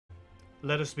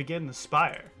let us begin the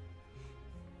Spire.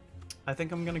 I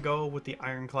think I'm gonna go with the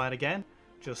Ironclad again.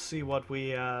 Just see what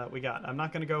we got. I'm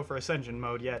not gonna go for Ascension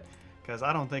mode yet, because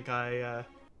I don't think I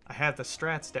have the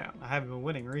strats down. I haven't been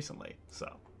winning recently,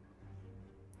 so.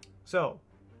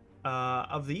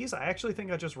 Of these, I actually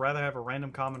think I'd just rather have a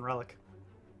random common relic.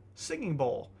 Singing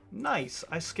Bowl. Nice.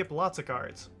 I skip lots of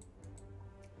cards.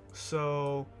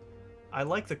 So, I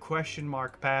like the question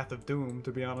mark Path of Doom,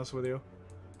 to be honest with you.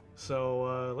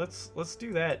 So, let's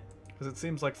do that, because it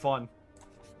seems like fun.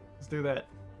 Let's do that.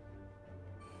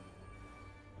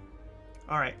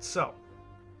 Alright, so.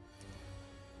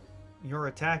 You're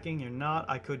attacking, you're not.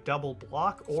 I could double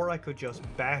block, or I could just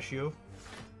bash you.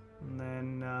 And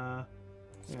then,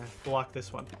 yeah, block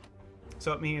this one.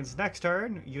 So it means next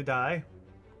turn, you die.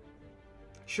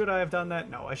 Should I have done that?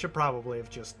 No, I should probably have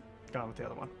just gone with the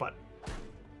other one, but...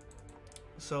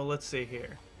 So let's see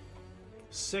here.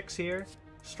 6 here,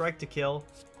 strike to kill.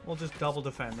 We'll just double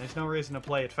defend. There's no reason to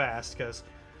play it fast, because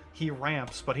he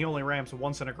ramps, but he only ramps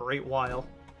once in a great while.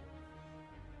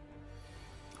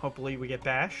 Hopefully we get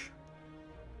bash.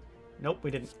 Nope,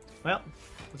 we didn't. Well,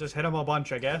 we'll just hit him a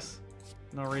bunch, I guess.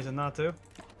 No reason not to.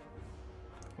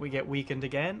 We get weakened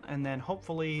again, and then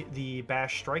hopefully the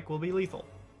bash strike will be lethal.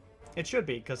 It should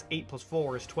be, because 8 plus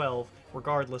 4 is 12,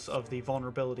 regardless of the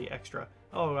vulnerability extra.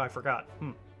 Oh, I forgot.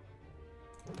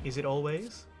 Is it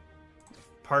always?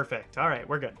 Perfect. Alright,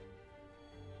 we're good.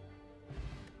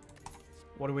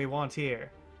 What do we want here?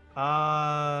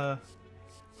 I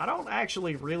don't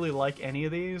actually really like any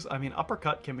of these. I mean,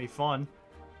 uppercut can be fun.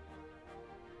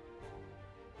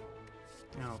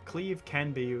 You know, cleave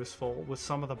can be useful with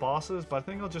some of the bosses, but I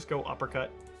think I'll just go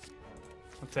uppercut.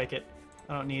 I'll take it.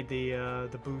 I don't need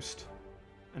the boost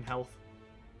and health.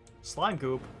 Slime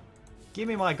goop. Give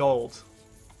me my gold.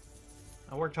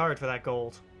 I worked hard for that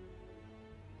gold.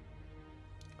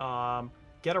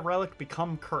 Get a relic,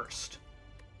 become cursed.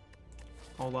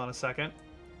 Hold on a second.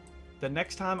 The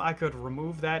next time I could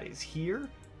remove that is here.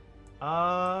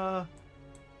 Yeah,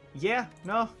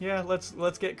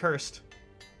 let's get cursed.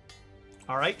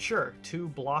 Alright, sure. 2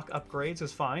 block upgrades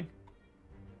is fine.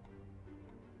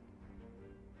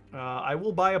 I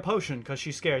will buy a potion, because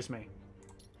she scares me.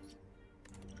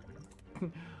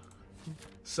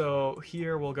 So,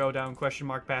 here we'll go down question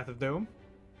mark Path of Doom.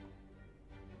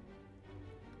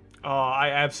 I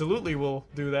absolutely will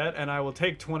do that, and I will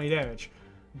take 20 damage.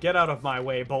 Get out of my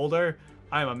way, Boulder.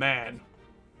 I'm a man.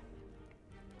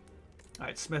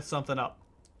 Alright, smith something up.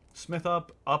 Smith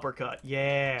up, uppercut.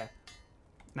 Yeah.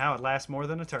 Now it lasts more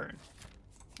than a turn.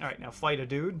 Alright, now fight a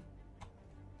dude.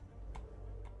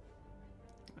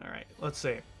 Alright, let's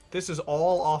see. This is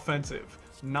all offensive.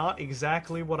 Not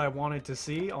exactly what I wanted to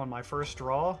see on my first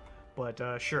draw, but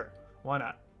sure. Why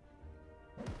not?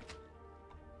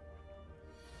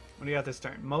 What do you got this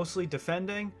turn? Mostly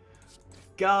defending.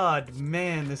 God,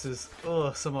 man, this is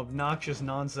some obnoxious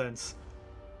nonsense.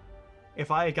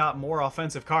 If I had got more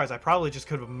offensive cards, I probably just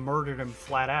could have murdered him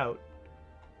flat out.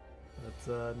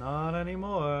 But not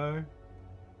anymore.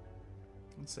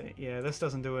 Let's see. Yeah, this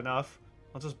doesn't do enough.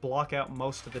 I'll just block out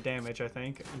most of the damage, I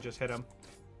think, and just hit him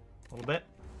a little bit.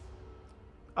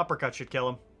 Uppercut should kill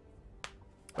him.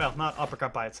 Well, not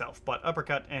uppercut by itself, but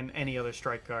uppercut and any other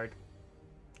strike card.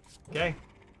 Okay.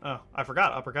 Oh, I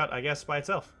forgot uppercut, I guess, by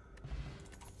itself.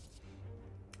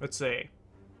 Let's see.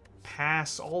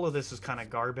 Pass. All of this is kind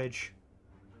of garbage.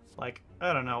 Like,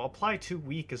 I don't know. Apply 2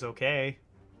 weak is okay.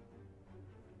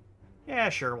 Yeah,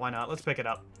 sure, why not? Let's pick it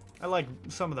up. I like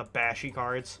some of the bashy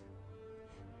cards.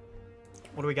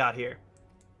 What do we got here?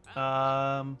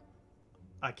 I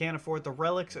can't afford the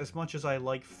relics as much as I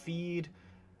like feed.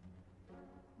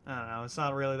 I don't know, it's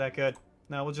not really that good.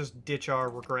 Now we'll just ditch our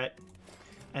regret.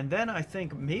 And then I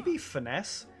think maybe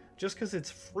finesse, just because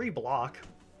it's free block.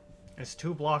 It's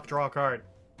 2 block, draw a card.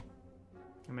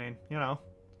 I mean, you know,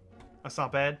 that's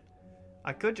not bad.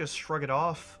 I could just shrug it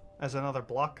off as another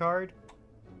block card.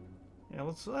 Yeah,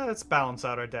 let's balance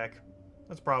out our deck.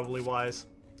 That's probably wise.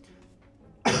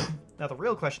 Now the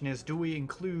real question is, do we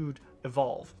include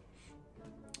Evolve?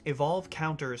 Evolve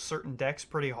counters certain decks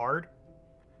pretty hard.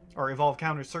 Or Evolve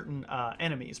counters certain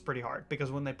enemies pretty hard.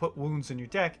 Because when they put wounds in your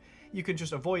deck, you can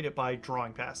just avoid it by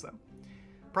drawing past them.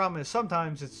 Problem is,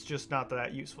 sometimes it's just not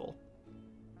that useful.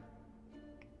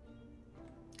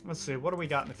 Let's see, what do we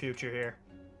got in the future here?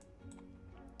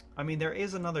 I mean, there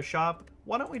is another shop.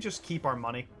 Why don't we just keep our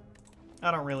money? I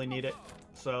don't really need it,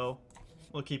 so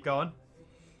we'll keep going.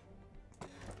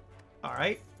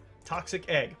 Alright, Toxic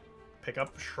Egg. Pick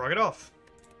up, shrug it off.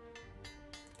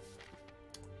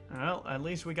 Well, at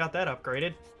least we got that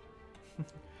upgraded.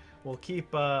 We'll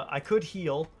keep, I could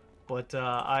heal, But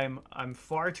I'm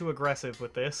far too aggressive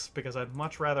with this because I'd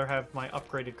much rather have my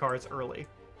upgraded cards early.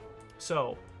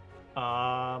 So,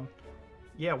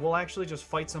 yeah, we'll actually just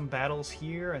fight some battles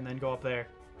here and then go up there.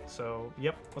 So,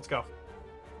 yep, let's go.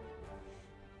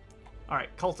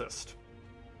 Alright, Cultist.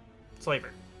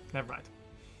 Slaver. Never mind.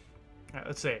 Alright,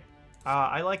 let's see.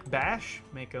 I like Bash.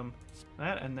 Make him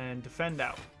that, and then Defend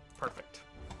out. Perfect.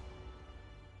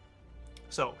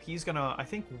 So, he's gonna, I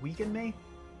think, weaken me?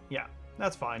 Yeah,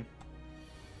 that's fine.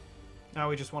 Now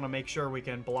we just want to make sure we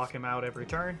can block him out every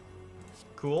turn.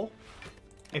 Cool.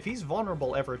 If he's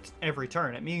vulnerable every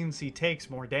turn, it means he takes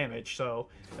more damage, so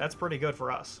that's pretty good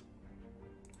for us.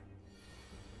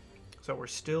 So we're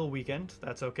still weakened.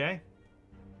 That's okay.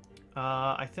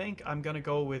 I think I'm going to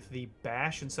go with the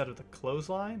Bash instead of the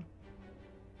Clothesline.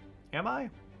 Am I?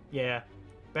 Yeah.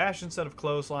 Bash instead of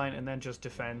Clothesline, and then just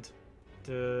Defend.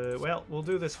 Well, we'll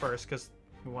do this first, because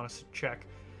we want to check.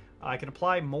 I can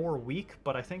apply more weak,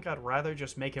 but I think I'd rather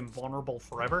just make him vulnerable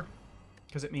forever,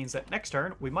 because it means that next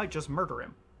turn, we might just murder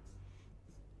him.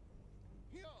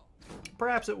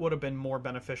 Perhaps it would have been more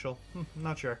beneficial.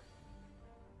 Not sure.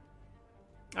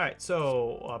 Alright,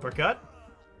 so, uppercut.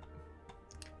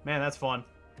 Man, that's fun.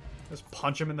 Just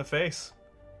punch him in the face.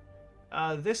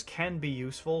 This can be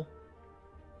useful.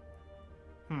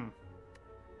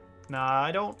 Nah,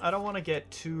 I don't want to get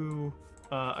too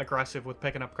aggressive with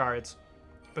picking up cards.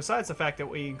 Besides the fact that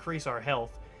we increase our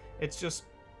health, it's just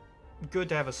good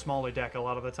to have a smaller deck a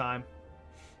lot of the time.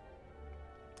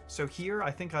 So here,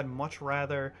 I think I'd much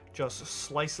rather just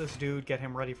slice this dude, get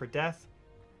him ready for death.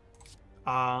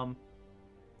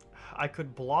 I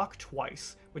could block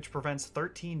twice, which prevents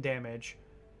 13 damage,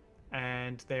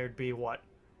 and there'd be, what,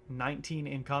 19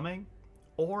 incoming?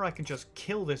 Or I can just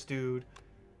kill this dude,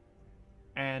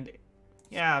 and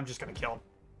yeah, I'm just gonna kill him.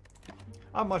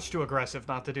 I'm much too aggressive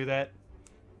not to do that.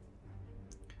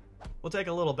 We'll take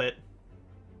a little bit.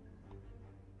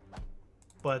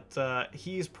 But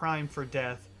he's primed for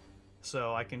death,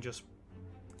 so I can just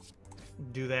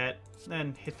do that,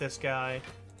 then hit this guy,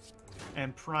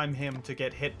 and prime him to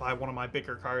get hit by one of my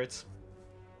bigger cards.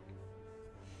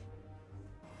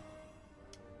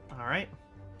 Alright.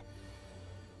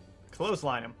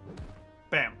 Clothesline him.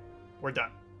 Bam. We're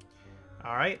done.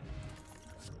 Alright.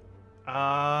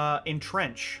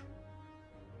 Entrench.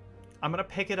 I'm gonna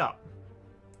pick it up.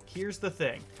 Here's the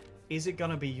thing. Is it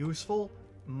gonna be useful?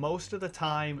 Most of the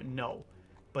time, no.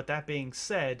 But that being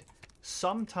said,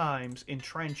 sometimes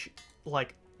Entrench,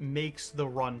 like, makes the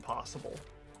run possible.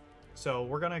 So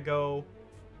we're gonna go...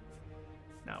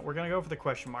 No, we're gonna go for the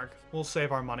question mark. We'll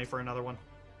save our money for another one.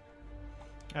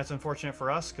 That's unfortunate for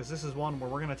us, because this is one where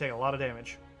we're gonna take a lot of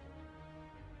damage.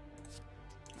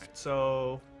 Alright,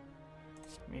 so...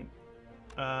 I mean...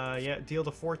 yeah, deal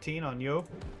to 14 on you.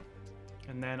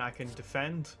 And then I can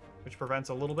defend, which prevents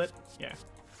a little bit. Yeah.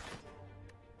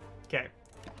 Okay.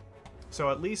 So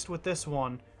at least with this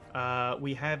one,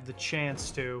 we have the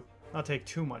chance to not take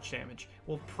too much damage.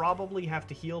 We'll probably have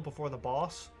to heal before the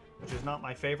boss, which is not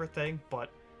my favorite thing, but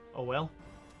oh well.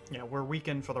 Yeah, we're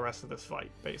weakened for the rest of this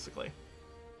fight, basically.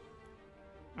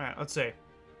 Alright, let's see.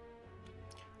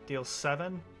 Deal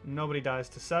 7. Nobody dies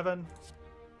to 7.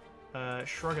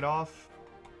 Shrug it off.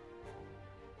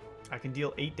 I can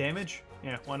deal 8 damage.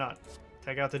 Yeah, why not?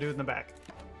 Take out the dude in the back.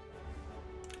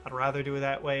 I'd rather do it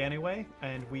that way anyway,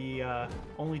 and we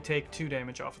only take 2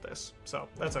 damage off of this, so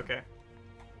that's okay.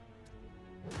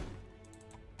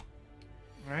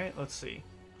 Alright, let's see.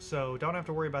 So, don't have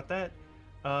to worry about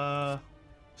that.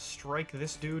 Strike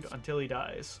this dude until he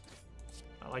dies.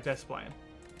 I like this plan.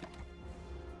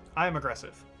 I am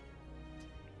aggressive.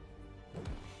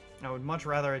 I would much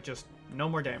rather it just no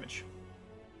more damage.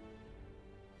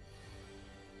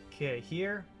 Okay,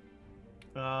 here.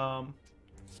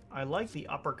 I like the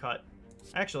uppercut.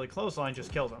 Actually, clothesline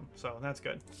just kills him, so that's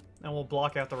good. And we'll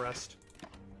block out the rest.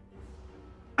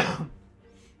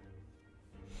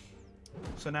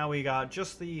 So now we got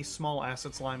just the small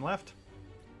assets line left,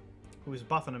 who's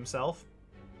buffing himself.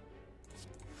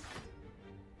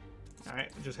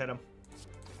 Alright, just hit him.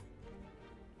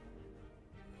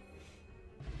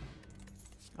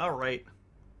 Alright.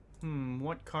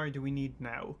 What card do we need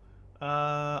now?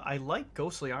 I like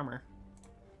Ghostly Armor.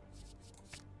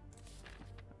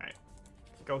 Alright.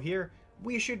 Go here.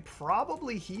 We should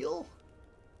probably heal?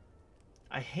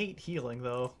 I hate healing,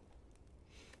 though.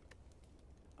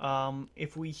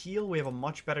 If we heal, we have a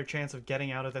much better chance of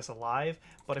getting out of this alive,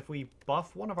 but if we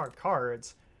buff one of our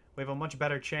cards, we have a much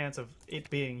better chance of it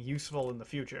being useful in the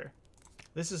future.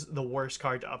 This is the worst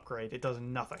card to upgrade. It does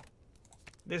nothing.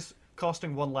 This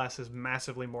costing 1 less is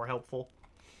massively more helpful.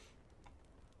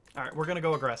 Alright, we're gonna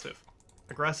go aggressive.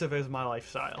 Aggressive is my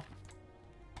lifestyle.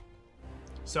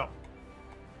 So,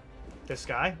 this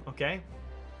guy, okay.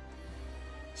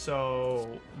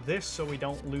 So, this so we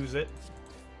don't lose it,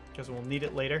 because we'll need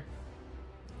it later.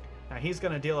 Now, he's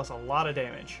going to deal us a lot of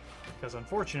damage, because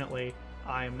unfortunately,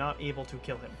 I am not able to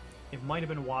kill him. It might have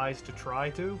been wise to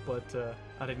try to, but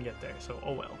I didn't get there, so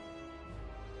oh well.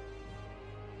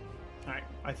 Alright,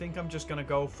 I think I'm just going to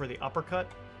go for the uppercut.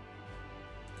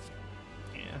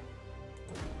 Yeah.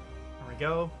 There we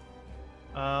go.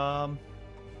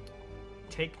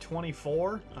 Take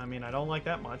 24. I mean, I don't like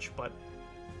that much, but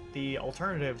the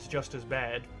alternative's just as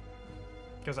bad.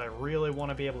 Because I really want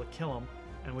to be able to kill him.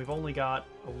 And we've only got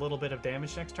a little bit of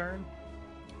damage next turn.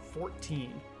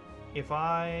 14. If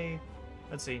I...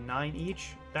 Let's see, 9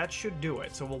 each. That should do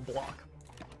it, so we'll block.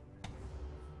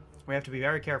 We have to be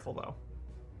very careful, though.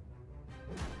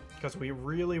 Because we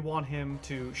really want him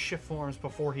to shift forms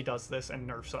before he does this and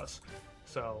nerfs us.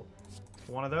 So,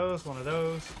 one of those, one of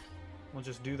those. We'll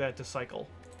just do that to cycle.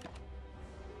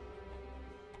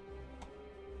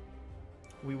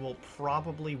 We will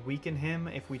probably weaken him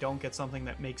if we don't get something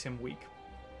that makes him weak.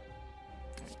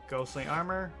 Ghostly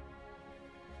armor.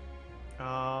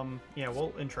 Yeah,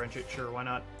 we'll entrench it, sure, why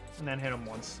not? And then hit him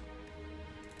once.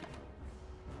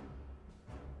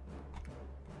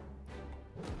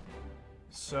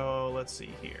 So, let's see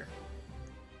here.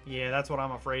 Yeah, that's what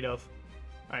I'm afraid of.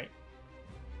 Alright.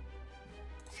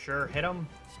 Sure, hit him.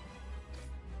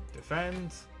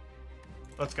 Defend.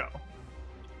 Let's go.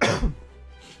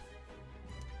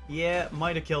 Yeah,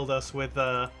 might have killed us with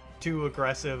too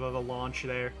aggressive of a launch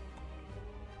there.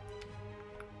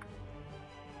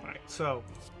 Alright, so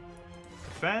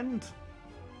defend.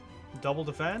 Double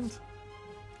defend.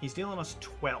 He's dealing us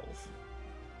 12.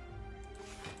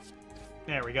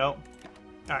 There we go.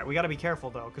 Alright, we gotta be careful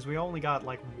though, because we only got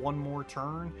like one more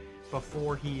turn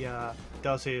before he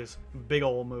does his big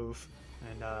ol' move.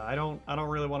 And I don't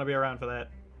really want to be around for that.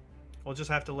 We'll just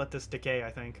have to let this decay, I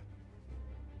think.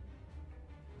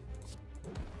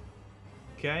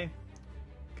 Okay.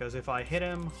 Because if I hit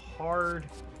him hard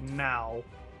now,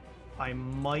 I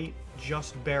might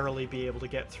just barely be able to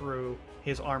get through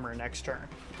his armor next turn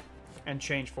and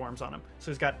change forms on him. So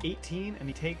he's got 18 and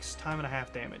he takes time and a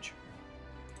half damage.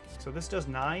 So this does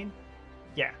 9.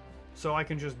 Yeah. So I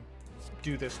can just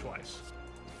do this twice.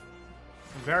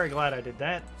 I'm very glad I did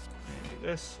that. And do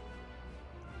this.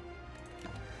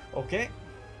 Okay.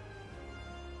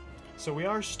 So we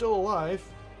are still alive,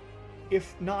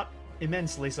 if not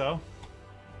immensely so.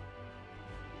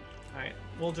 Alright,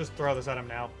 we'll just throw this at him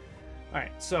now.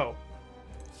 Alright, so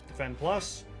defend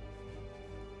plus.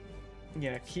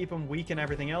 Yeah, keep him weak and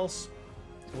everything else.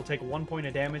 We'll take 1 point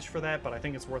of damage for that, but I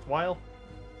think it's worthwhile.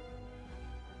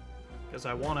 Because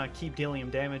I want to keep dealing him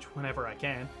damage whenever I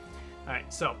can.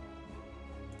 Alright, so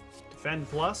defend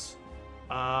plus.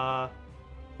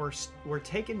 We're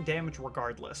taking damage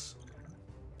regardless.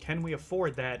 Can we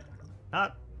afford that?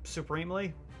 Not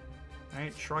supremely.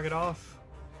 Alright, shrug it off.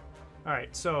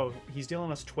 Alright, so he's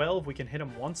dealing us 12. We can hit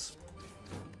him once.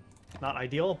 Not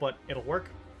ideal, but it'll work.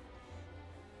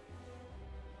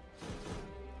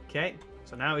 Okay,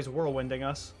 so now he's whirlwinding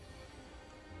us.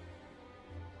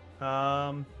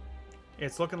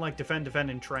 It's looking like defend, defend,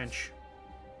 entrench.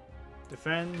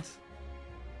 Defend.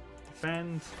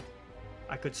 Defend.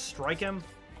 I could strike him.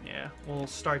 Yeah, we'll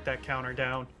start that counter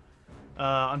down.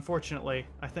 Unfortunately,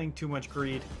 I think too much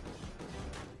greed.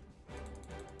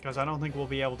 Because I don't think we'll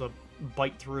be able to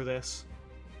bite through this.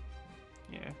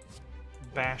 Yeah.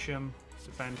 Bash him.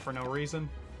 Defend for no reason.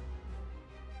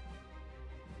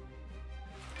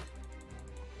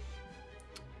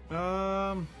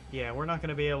 Yeah, we're not going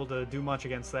to be able to do much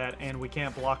against that, and we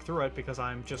can't block through it because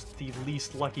I'm just the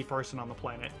least lucky person on the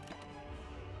planet.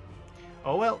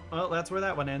 Oh well, that's where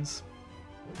that one ends.